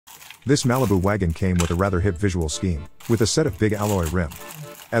This Malibu wagon came with a rather hip visual scheme, with a set of big alloy rim.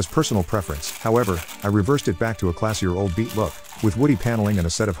 As personal preference, however, I reversed it back to a classier old beat look, with Woodie paneling and a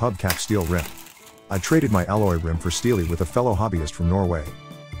set of hubcap steel rim. I traded my alloy rim for steely with a fellow hobbyist from Norway.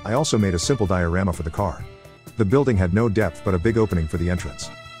 I also made a simple diorama for the car. The building had no depth but a big opening for the entrance.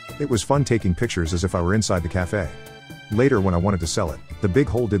 It was fun taking pictures as if I were inside the cafe. Later when I wanted to sell it, the big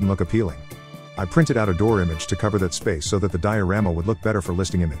hole didn't look appealing. I printed out a door image to cover that space so that the diorama would look better for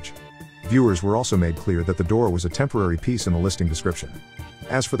listing image. Viewers were also made clear that the door was a temporary piece in the listing description.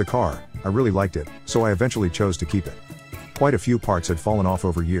 As for the car, I really liked it, so I eventually chose to keep it. Quite a few parts had fallen off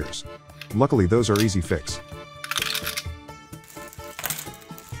over years. Luckily those are easy fix.